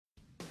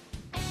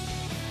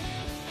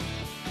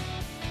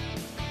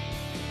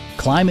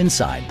Climb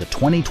inside the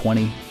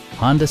 2020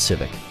 Honda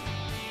Civic.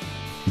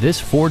 This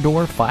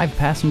four-door,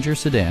 five-passenger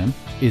sedan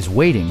is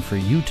waiting for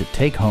you to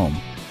take home.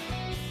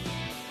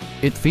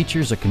 It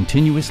features a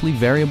continuously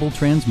variable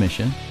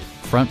transmission,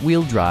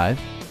 front-wheel drive,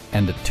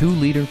 and a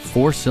 2-liter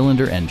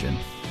four-cylinder engine.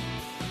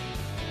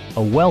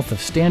 A wealth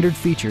of standard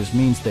features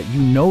means that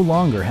you no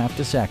longer have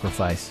to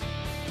sacrifice,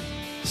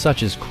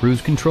 such as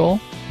cruise control,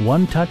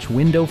 one-touch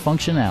window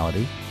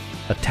functionality,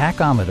 a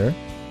tachometer,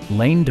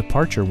 lane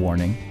departure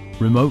warning,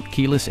 remote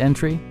keyless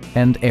entry,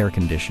 and air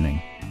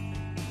conditioning.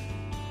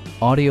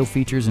 Audio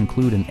features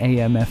include an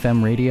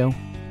AM/FM radio,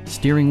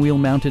 steering wheel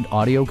mounted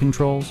audio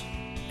controls,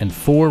 and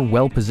 4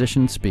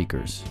 well-positioned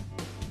speakers.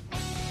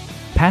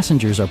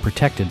 Passengers are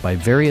protected by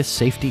various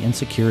safety and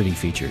security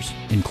features,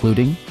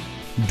 including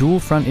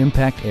dual front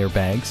impact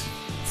airbags,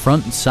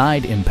 front and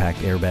side impact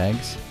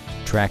airbags,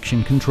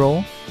 traction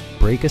control,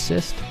 brake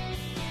assist,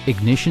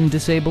 ignition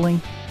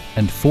disabling,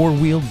 and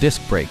 4-wheel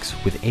disc brakes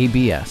with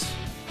ABS.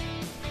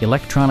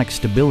 Electronic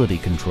stability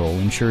control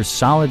ensures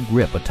solid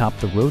grip atop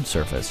the road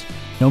surface,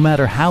 no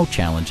matter how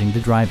challenging the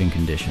driving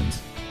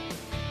conditions.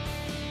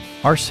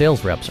 Our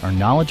sales reps are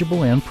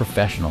knowledgeable and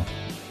professional.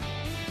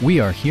 We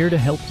are here to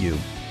help you.